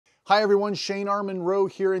Hi everyone, Shane R. Monroe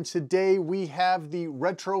here, and today we have the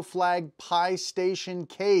RetroFlag PiStation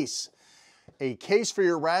case. A case for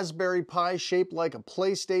your Raspberry Pi shaped like a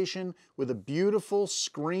PlayStation with a beautiful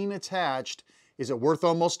screen attached. Is it worth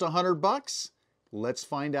almost $100? Let's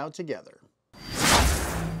find out together.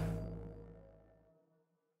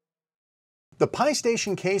 The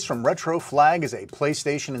PiStation case from RetroFlag is a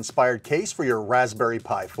PlayStation-inspired case for your Raspberry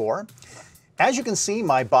Pi 4. As you can see,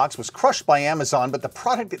 my box was crushed by Amazon, but the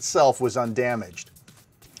product itself was undamaged.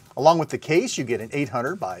 Along with the case, you get an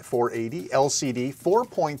 800 by 480 LCD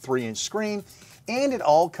 4.3-inch screen, and it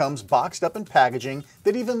all comes boxed up in packaging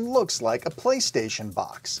that even looks like a PlayStation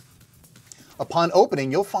box. Upon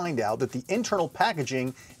opening, you'll find out that the internal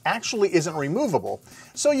packaging actually isn't removable,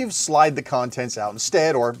 so you slide the contents out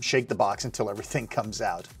instead or shake the box until everything comes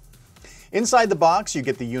out. Inside the box, you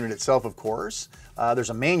get the unit itself, of course.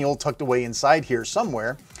 There's a manual tucked away inside here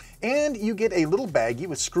somewhere, and you get a little baggie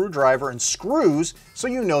with screwdriver and screws, so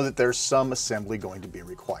you know that there's some assembly going to be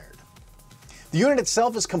required. The unit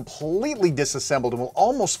itself is completely disassembled and will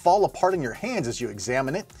almost fall apart in your hands as you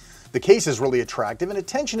examine it. The case is really attractive, and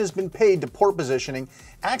attention has been paid to port positioning,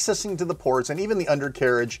 accessing to the ports, and even the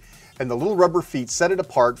undercarriage, and the little rubber feet set it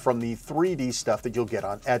apart from the 3D stuff that you'll get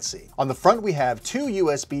on Etsy. On the front, we have two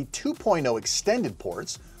USB 2.0 extended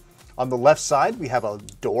ports. On the left side, we have a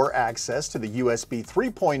door access to the USB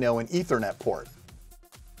 3.0 and Ethernet port.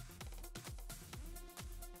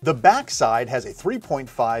 The back side has a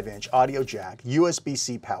 3.5-inch audio jack,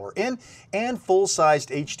 USB-C power in, and full-sized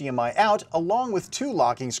HDMI out, along with two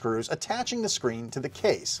locking screws attaching the screen to the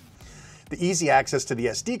case. The easy access to the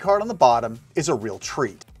SD card on the bottom is a real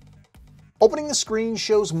treat. Opening the screen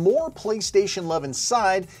shows more PlayStation love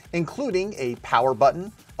inside, including a power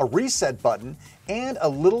button, a reset button, and a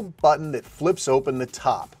little button that flips open the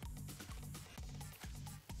top.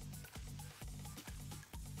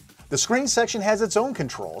 The screen section has its own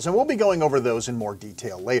controls, and we'll be going over those in more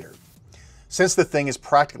detail later. Since the thing is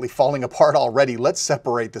practically falling apart already, let's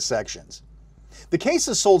separate the sections. The case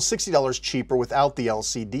is sold $60 cheaper without the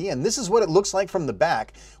LCD, and this is what it looks like from the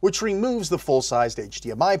back, which removes the full-sized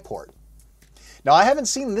HDMI port. Now, I haven't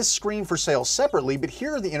seen this screen for sale separately, but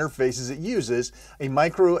here are the interfaces it uses: a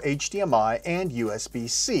micro HDMI and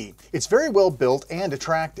USB-C. It's very well built and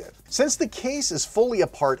attractive. Since the case is fully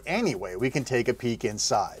apart anyway, we can take a peek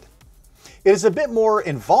inside. It is a bit more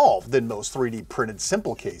involved than most 3D printed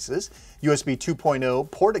simple cases. USB 2.0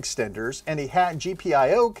 port extenders and a hat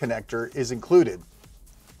GPIO connector is included.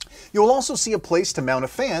 You'll also see a place to mount a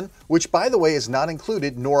fan, which by the way is not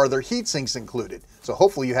included, nor are there heat sinks included. So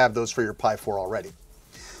hopefully you have those for your Pi 4 already.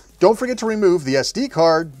 Don't forget to remove the SD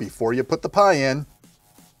card before you put the Pi in.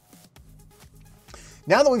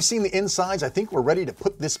 Now that we've seen the insides, I think we're ready to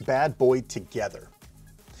put this bad boy together.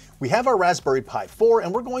 We have our Raspberry Pi 4,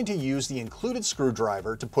 and we're going to use the included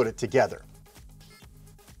screwdriver to put it together.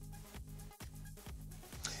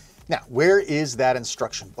 Now, where is that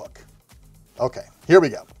instruction book? Okay, here we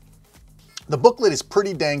go. The booklet is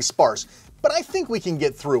pretty dang sparse, but I think we can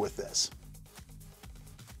get through with this.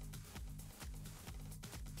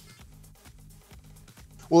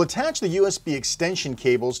 We'll attach the USB extension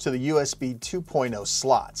cables to the USB 2.0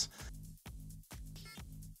 slots.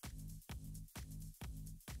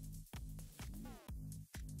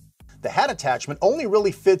 The hat attachment only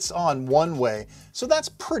really fits on one way, so that's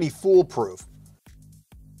pretty foolproof.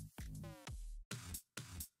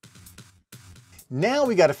 Now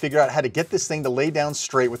we got to figure out how to get this thing to lay down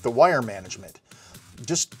straight with the wire management.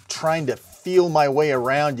 Just trying to feel my way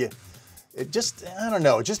around you. I don't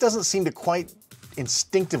know, it just doesn't seem to quite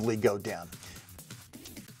instinctively go down.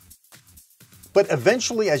 But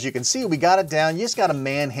eventually, as you can see, we got it down. You just got to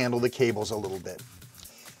manhandle the cables a little bit.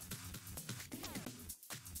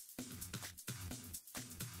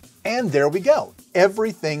 And there we go.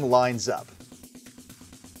 Everything lines up.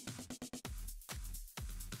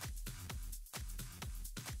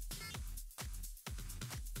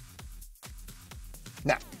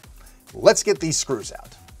 Now, let's get these screws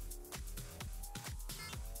out.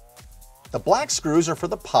 The black screws are for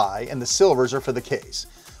the Pi and the silvers are for the case.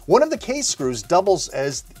 One of the case screws doubles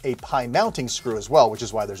as a Pi mounting screw as well, which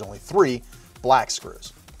is why there's only 3 black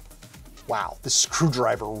screws. Wow, this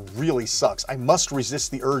screwdriver really sucks. I must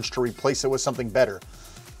resist the urge to replace it with something better.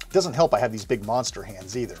 It doesn't help I have these big monster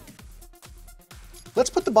hands either. Let's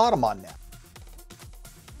put the bottom on now.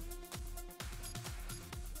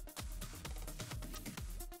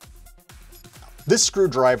 This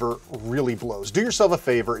screwdriver really blows. Do yourself a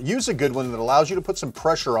favor, use a good one that allows you to put some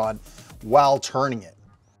pressure on while turning it.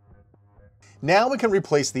 Now we can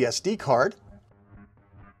replace the SD card.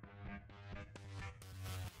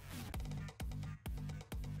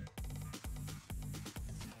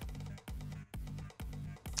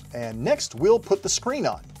 And next we'll put the screen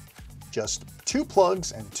on. Just 2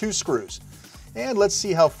 plugs and 2 screws. And let's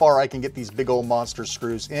see how far I can get these big old monster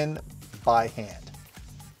screws in by hand.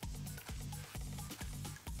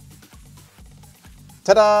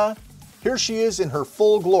 Ta-da! Here she is in her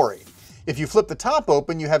full glory. If you flip the top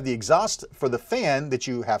open, you have the exhaust for the fan that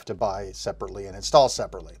you have to buy separately and install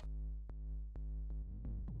separately.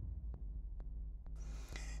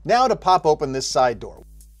 Now to pop open this side door.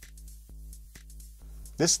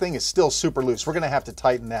 This thing is still super loose. We're going to have to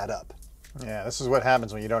tighten that up. Yeah, this is what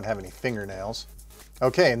happens when you don't have any fingernails.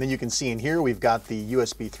 Okay, and then you can see in here we've got the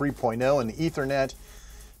USB 3.0 and the Ethernet,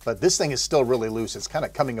 but this thing is still really loose. It's kind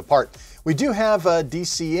of coming apart. We do have a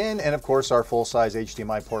DC in and of course our full-size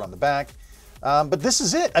HDMI port on the back. But this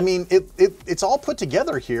is it. I mean, it's all put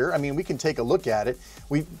together here. I mean, we can take a look at it.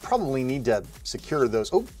 We probably need to secure those.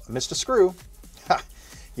 Oh, I missed a screw.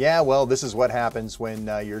 Yeah, well, this is what happens when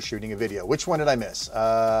you're shooting a video. Which one did I miss?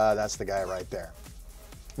 That's the guy right there.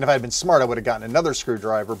 And if I had been smart, I would have gotten another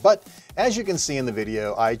screwdriver. But as you can see in the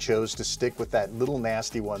video, I chose to stick with that little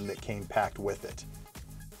nasty one that came packed with it.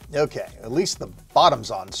 Okay, at least the bottom's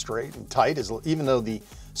on straight and tight, even though the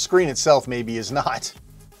screen itself maybe is not.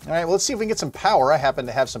 All right, well, let's see if we can get some power. I happen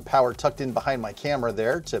to have some power tucked in behind my camera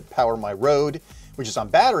there to power my Rode, which is on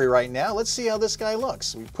battery right now. Let's see how this guy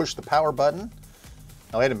looks. We push the power button.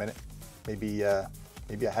 Oh, wait a minute. Maybe I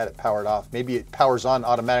had it powered off. Maybe it powers on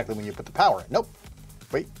automatically when you put the power in. Nope.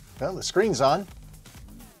 Wait, well, the screen's on.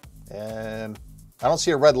 And I don't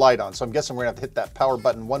see a red light on, so I'm guessing we're gonna have to hit that power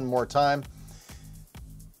button one more time.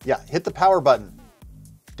 Yeah, hit the power button.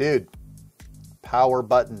 Dude, power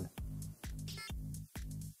button.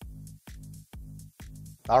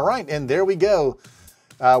 All right, and there we go.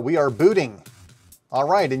 We are booting. All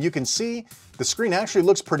right, and you can see the screen actually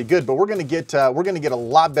looks pretty good, but we're gonna get a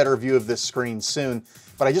lot better view of this screen soon.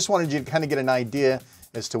 But I just wanted you to kind of get an idea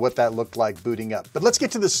as to what that looked like booting up. But let's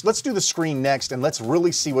get to this. Let's do the screen next, and let's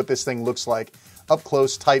really see what this thing looks like up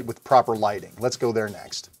close, tight, with proper lighting. Let's go there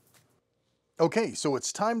next. Okay, so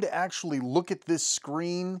it's time to actually look at this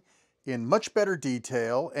screen in much better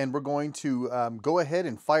detail, and we're going to go ahead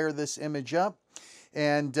and fire this image up.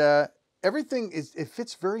 And everything it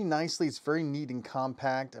fits very nicely. It's very neat and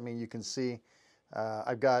compact. I mean, you can see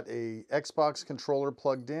I've got a Xbox controller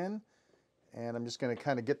plugged in, and I'm just going to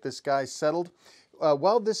kind of get this guy settled.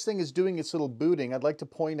 While this thing is doing its little booting, I'd like to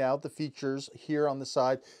point out the features here on the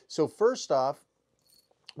side. So first off,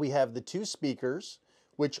 we have the 2 speakers,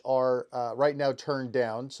 which are right now turned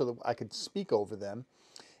down so that I could speak over them.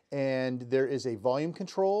 And there is a volume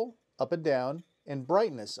control up and down, and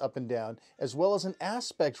brightness up and down, as well as an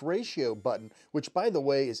aspect ratio button, which by the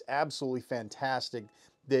way is absolutely fantastic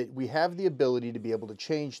that we have the ability to be able to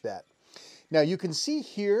change that. Now you can see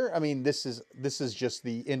here, I mean, this is just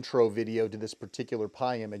the intro video to this particular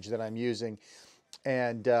Pi image that I'm using.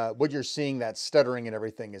 And what you're seeing, that stuttering and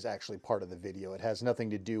everything, is actually part of the video. It has nothing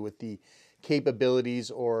to do with the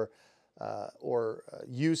capabilities or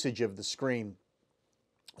usage of the screen.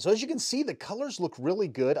 So as you can see, the colors look really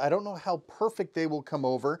good. I don't know how perfect they will come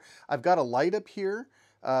over. I've got a light up here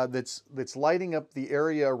that's lighting up the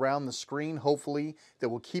area around the screen, hopefully, that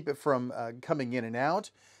will keep it from coming in and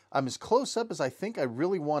out. I'm as close up as I think I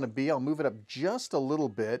really want to be. I'll move it up just a little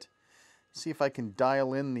bit. See if I can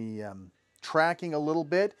dial in the tracking a little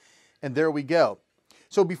bit. And there we go.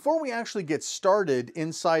 So before we actually get started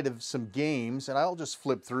inside of some games, and I'll just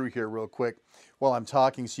flip through here real quick while I'm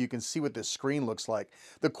talking so you can see what this screen looks like.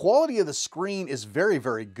 The quality of the screen is very,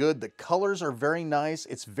 very good. The colors are very nice.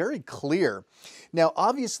 It's very clear. Now,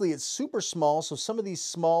 obviously, it's super small, so some of these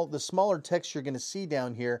the smaller text you're going to see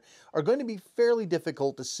down here are going to be fairly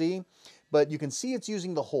difficult to see, but you can see it's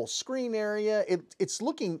using the whole screen area. It's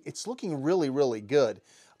looking really, really good,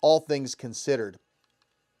 all things considered.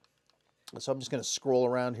 So I'm just going to scroll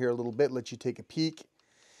around here a little bit, let you take a peek.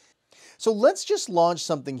 So let's just launch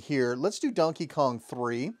something here. Let's do Donkey Kong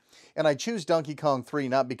 3. And I choose Donkey Kong 3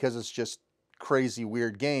 not because it's just crazy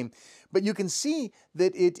weird game, but you can see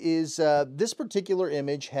that it is, this particular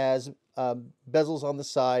image has bezels on the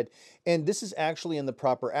side, and this is actually in the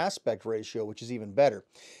proper aspect ratio, which is even better.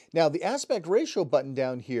 Now, the aspect ratio button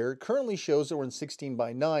down here currently shows that we're in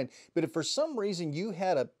 16:9, but if for some reason you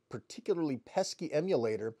had a particularly pesky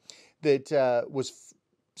emulator that was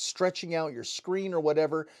stretching out your screen or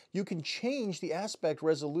whatever, you can change the aspect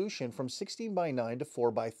resolution from 16:9 to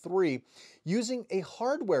 4:3 using a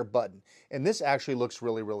hardware button. And this actually looks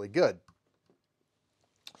really, really good.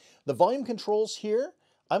 The volume controls here,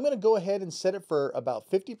 I'm going to go ahead and set it for about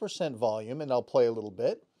 50% volume, and I'll play a little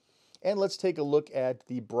bit. And let's take a look at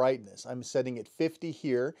the brightness. I'm setting it 50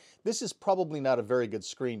 here. This is probably not a very good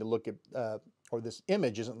screen to look at or this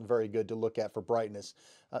image isn't very good to look at for brightness.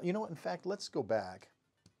 You know what, in fact, let's go back.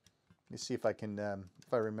 Let me see if I can,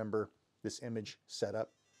 if I remember this image setup.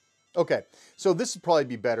 Okay, so this would probably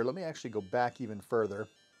be better. Let me actually go back even further.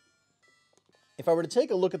 If I were to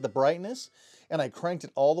take a look at the brightness and I cranked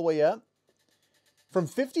it all the way up, from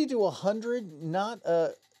 50 to 100, not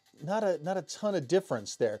a ton of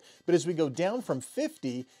difference there. But as we go down from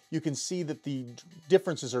 50, you can see that the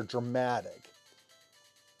differences are dramatic.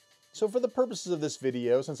 So for the purposes of this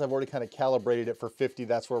video, since I've already kind of calibrated it for 50,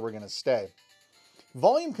 that's where we're going to stay.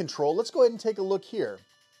 Volume control, let's go ahead and take a look here.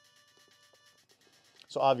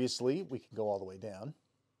 So obviously, we can go all the way down.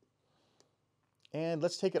 And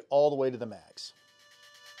let's take it all the way to the max.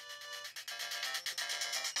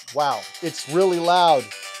 Wow, it's really loud.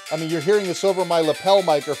 I mean, you're hearing this over my lapel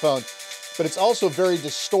microphone, but it's also very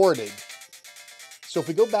distorted. So if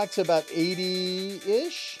we go back to about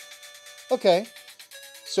 80-ish, okay.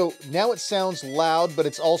 So now it sounds loud, but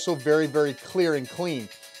it's also very, very clear and clean.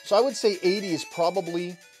 So I would say 80 is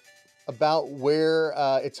probably about where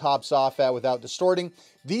it tops off at without distorting.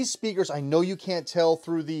 These speakers, I know you can't tell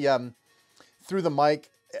through the mic,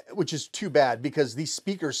 which is too bad because these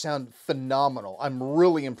speakers sound phenomenal. I'm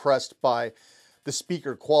really impressed by the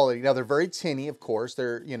speaker quality. Now they're very tinny, of course.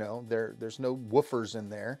 There's no woofers in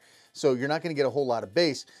there, so you're not going to get a whole lot of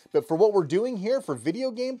bass. But for what we're doing here for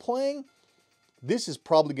video game playing, this is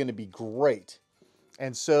probably going to be great.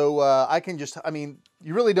 And so I mean,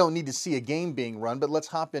 you really don't need to see a game being run, but let's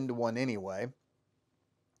hop into one anyway.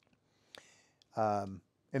 And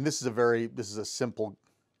this is a very simple,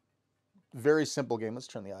 very simple game. Let's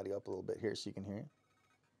turn the audio up a little bit here so you can hear it.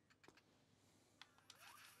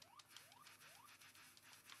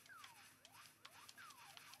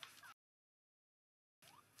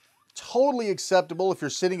 Totally acceptable if you're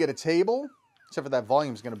sitting at a table, except for that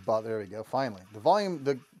volume's going to bother. There we go, finally. The volume,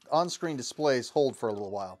 the on-screen displays hold for a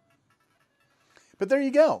little while. But there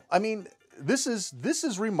you go. I mean, this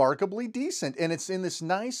is remarkably decent, and it's in this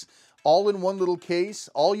nice all-in-one little case.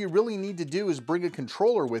 All you really need to do is bring a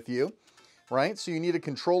controller with you, right? So you need a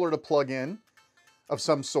controller to plug in of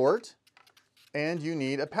some sort, and you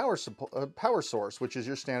need a power source, which is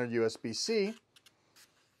your standard USB-C.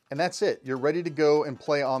 And that's it. You're ready to go and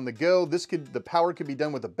play on the go. The power could be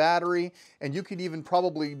done with a battery, and you could even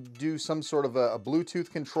probably do some sort of a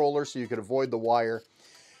Bluetooth controller so you could avoid the wire.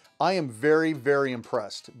 I am very, very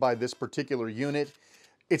impressed by this particular unit.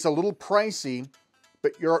 It's a little pricey,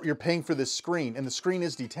 but you're paying for this screen, and the screen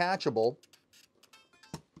is detachable,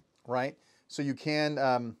 right? So you can,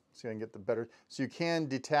 see if I can get the better, so you can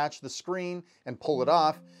detach the screen and pull it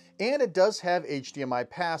off, and it does have HDMI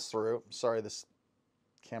pass-through. Sorry, this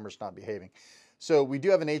camera's not behaving. So we do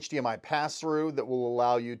have an HDMI pass-through that will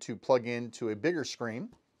allow you to plug into a bigger screen.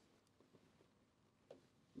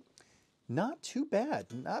 Not too bad,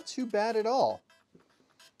 not too bad at all.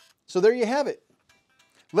 So there you have it.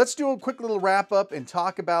 Let's do a quick little wrap up and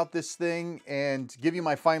talk about this thing and give you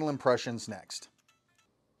my final impressions next.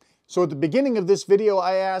 So at the beginning of this video,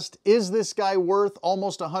 I asked, is this guy worth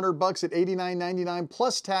almost $100 at $89.99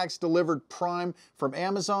 plus tax delivered Prime from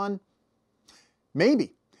Amazon?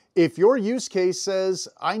 Maybe. If your use case says,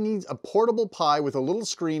 I need a portable Pi with a little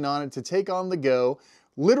screen on it to take on the go,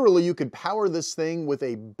 literally you could power this thing with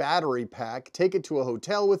a battery pack, take it to a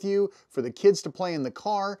hotel with you, for the kids to play in the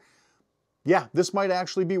car. Yeah, this might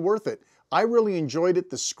actually be worth it. I really enjoyed it.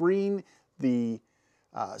 The screen, the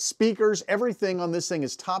speakers, everything on this thing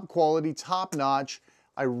is top quality, top notch.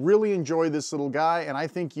 I really enjoy this little guy, and I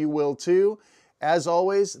think you will too. As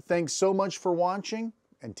always, thanks so much for watching,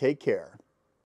 and take care.